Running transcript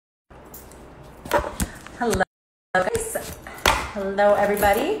Hello guys, hello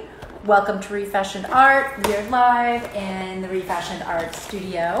everybody. Welcome to ReFashioned Art. We are live in the ReFashioned Art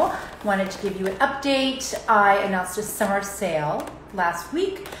studio. Wanted to give you an update. I announced a summer sale last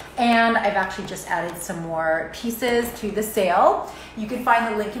week and I've actually just added some more pieces to the sale. You can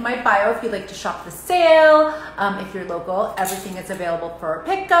find the link in my bio if you'd like to shop the sale. If you're local, everything is available for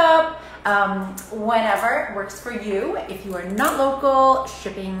pickup whenever works for you. If you are not local,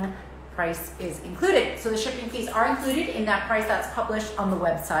 shipping price is included. So the shipping fees are included in that price that's published on the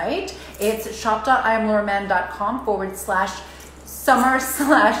website. It's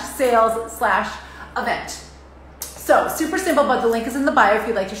shop.iamlauraman.com/summer/sales/event. So super simple, but the link is in the bio if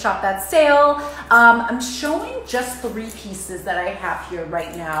you'd like to shop that sale. I'm showing just 3 pieces that I have here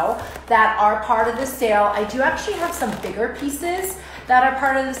right now that are part of the sale. I do actually have some bigger pieces that are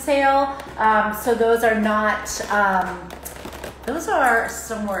part of the sale. So those are not, those are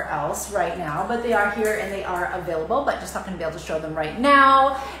somewhere else right now, but they are here and they are available, but just not gonna be able to show them right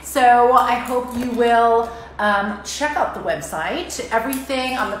now. So I hope you will check out the website.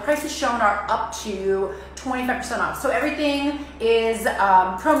 Everything, the prices shown are up to 25% off. So everything is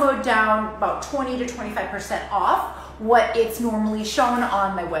promoted down about 20 to 25% off what it's normally shown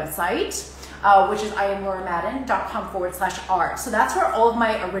on my website. Which is iamlauraman.com/art. So that's where all of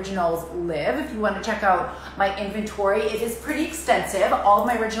my originals live. If you want to check out my inventory, it is pretty extensive. All of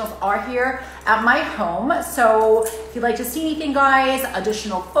my originals are here at my home. So if you'd like to see anything, guys,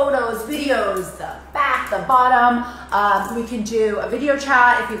 additional photos, videos, the back, the bottom, we can do a video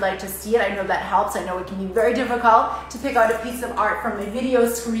chat if you'd like to see it. I know that helps. I know it can be very difficult to pick out a piece of art from a video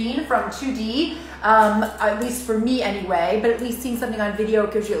screen from 2D, at least for me anyway, but at least seeing something on video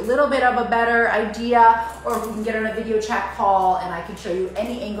gives you a little bit of a better idea. Or if we can get on a video chat call and I can show you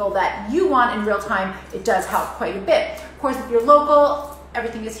any angle that you want in real time, it does help quite a bit. Of course, if you're local,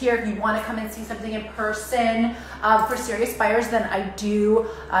 everything is here. If you want to come and see something in person, for serious buyers, then I do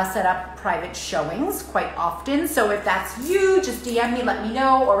set up private showings quite often. So if that's you, just DM me, let me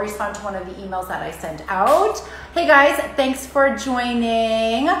know, or respond to one of the emails that I sent out. Hey guys, thanks for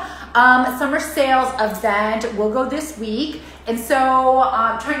joining. Summer sales event will go this week. And so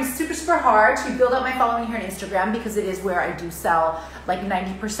I'm trying super hard to build up my following here on Instagram because it is where I do sell like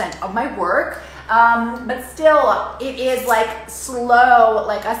 90% of my work. But still, it is like slow,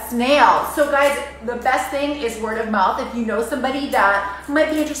 like a snail. So guys, the best thing is word of mouth. If you know somebody that might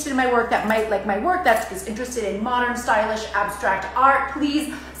be interested in my work, that might like my work, that is interested in modern, stylish, abstract art,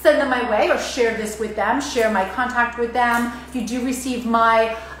 please send them my way or share this with them, share my contact with them. If you do receive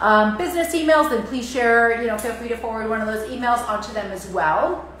my business emails, then please share, feel free to forward one of those emails onto them as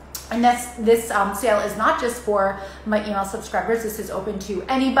well. And this sale is not just for my email subscribers. This is open to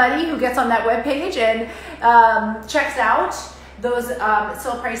anybody who gets on that webpage and checks out. Those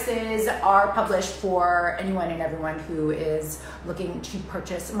sale prices are published for anyone and everyone who is looking to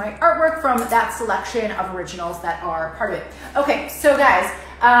purchase my artwork from that selection of originals that are part of it. Okay, so guys,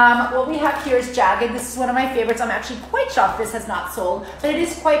 what we have here is Jagged. This is one of my favorites. I'm actually quite shocked this has not sold, but it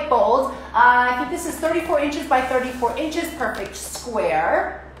is quite bold. I think this is 34 inches by 34 inches, perfect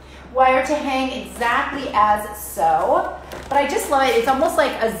square. Wire to hang exactly as so. But I just love it. It's almost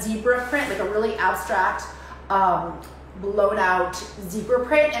like a zebra print, like a really abstract, blown out zebra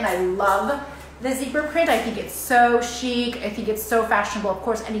print, and I love the zebra print. I think it's so chic. I think it's so fashionable. Of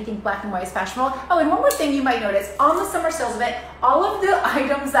course, anything black and white is fashionable. Oh, and one more thing you might notice, on the summer sales event, all of the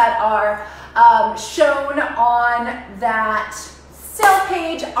items that are shown on that sale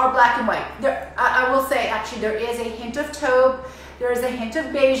page are black and white. I will say, actually, there is a hint of taupe. There is a hint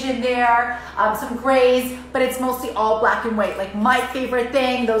of beige in there, some grays, but it's mostly all black and white. Like my favorite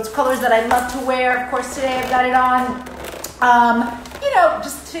thing, those colors that I love to wear. Of course, today I've got it on.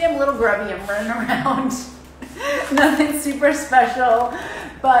 Just today I'm a little grubby. I'm running around. Nothing super special.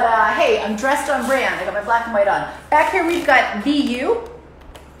 But hey, I'm dressed on brand. I got my black and white on. Back here we've got VU.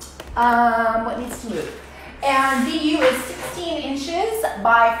 What needs to move? And VU is 16 inches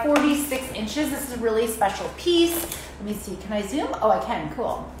by 46 inches. This is a really special piece. Let me see, can I zoom? Oh, I can,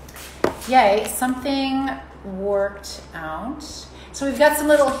 cool. Yay, something worked out. So we've got some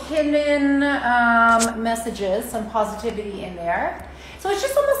little hidden messages, some positivity in there. So it's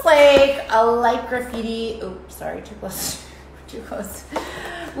just almost like a light graffiti, oops, sorry, too close,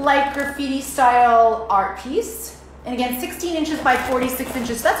 light graffiti style art piece. And again, 16 inches by 46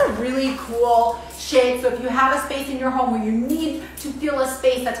 inches. So that's a really cool shape. So if you have a space in your home where you need to fill a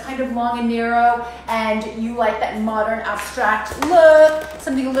space that's kind of long and narrow and you like that modern abstract look,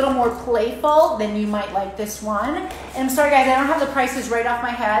 something a little more playful, then you might like this one. And I'm sorry guys, I don't have the prices right off my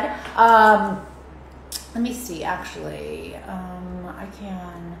head. Let me see, actually, I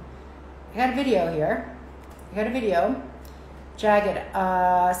got a video here. I got a video. Jagged,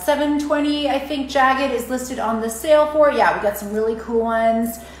 720, I think jagged is listed on the sale for. Yeah, we got some really cool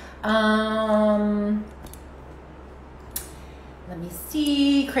ones. Let me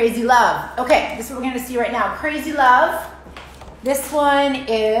see, Crazy Love. Okay, this is what we're gonna see right now. Crazy Love. This one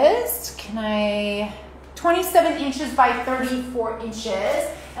is, 27 inches by 34 inches.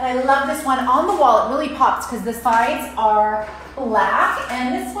 And I love this one on the wall. It really pops because the sides are black.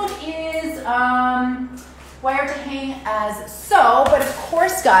 And this one is wired to hang as so. But of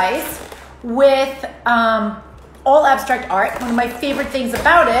course, guys, with all abstract art, one of my favorite things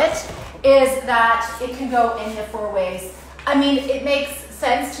about it is that it can go any of 4 ways. I mean, it makes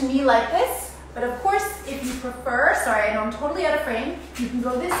sense to me like this, but of course, if you prefer, sorry, I know I'm totally out of frame, you can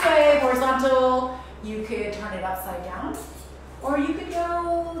go this way, horizontal, you could turn it upside down, or you could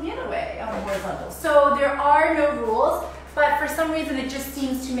go the other way on the horizontal. So there are no rules, but for some reason, it just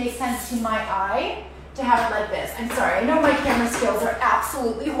seems to make sense to my eye to have it like this. I'm sorry, I know my camera skills are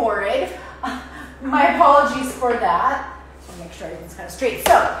absolutely horrid. My apologies for that. Make sure everything's kind of straight.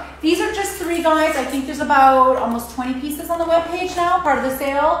 So these are just 3 guys. I think there's about almost 20 pieces on the webpage now, part of the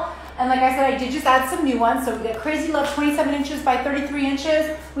sale. And like I said, I did just add some new ones. So we got Crazy Love 27 inches by 33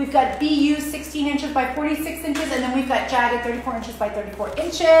 inches. We've got BU 16 inches by 46 inches. And then we've got Jagged 34 inches by 34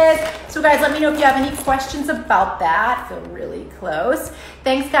 inches. So guys, let me know if you have any questions about that. I feel really close.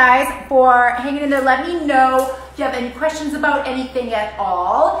 Thanks guys for hanging in there. Let me know if you have any questions about anything at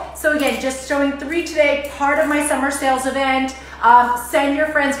all. So again, just showing 3 today, part of my summer sales event. Send your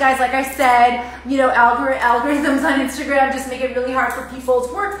friends, guys. Like I said, you know, algorithms on Instagram just make it really hard for people's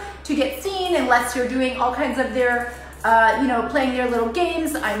work to get seen unless you're doing all kinds of their, you know, playing their little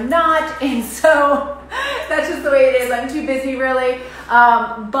games. I'm not, and so that's just the way it is. I'm too busy, really.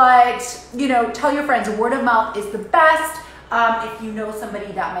 But, you know, tell your friends. Word of mouth is the best. If you know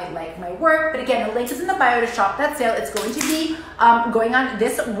somebody that might like my work. But again, the link is in the bio to shop that sale. It's going to be going on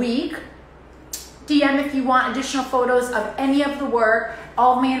this week. DM if you want additional photos of any of the work.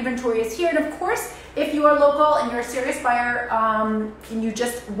 All of my inventory is here. And of course, if you are local and you're a serious buyer and you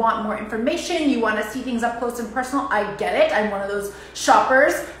just want more information, you want to see things up close and personal, I get it. I'm one of those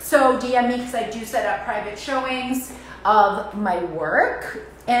shoppers. So DM me because I do set up private showings of my work.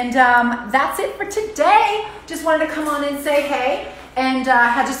 And that's it for today. Just wanted to come on and say hey, and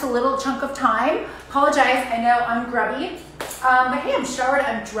had just a little chunk of time. Apologize, I know I'm grubby. But hey, I'm showered,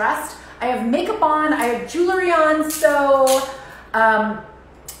 I'm dressed. I have makeup on, I have jewelry on, so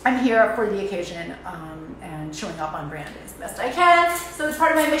I'm here for the occasion and showing up on brand as best I can. So it's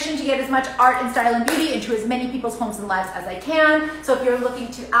part of my mission to get as much art and style and beauty into as many people's homes and lives as I can. So if you're looking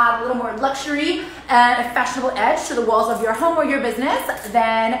to add a little more luxury and a fashionable edge to the walls of your home or your business,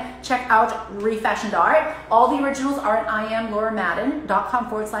 then check out ReFashioned Art. All the originals are at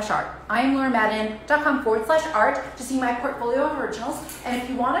IamLauraMadden.com/art. IamLauraMadden.com/art to see my portfolio of originals. And if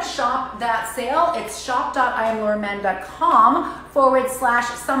you want to shop that sale, it's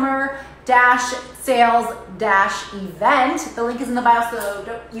shop.IamLauraMadden.com/summer-sales-event. The link is in the bio, so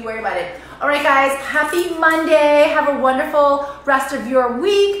don't you worry about it. All right, guys, happy Monday. Have a wonderful rest of your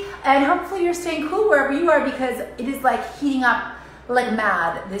week. And hopefully you're staying cool wherever you are because it is like heating up like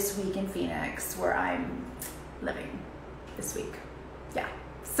mad this week in Phoenix where I'm living this week. Yeah.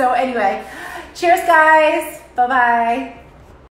 So anyway, cheers, guys. Bye-bye.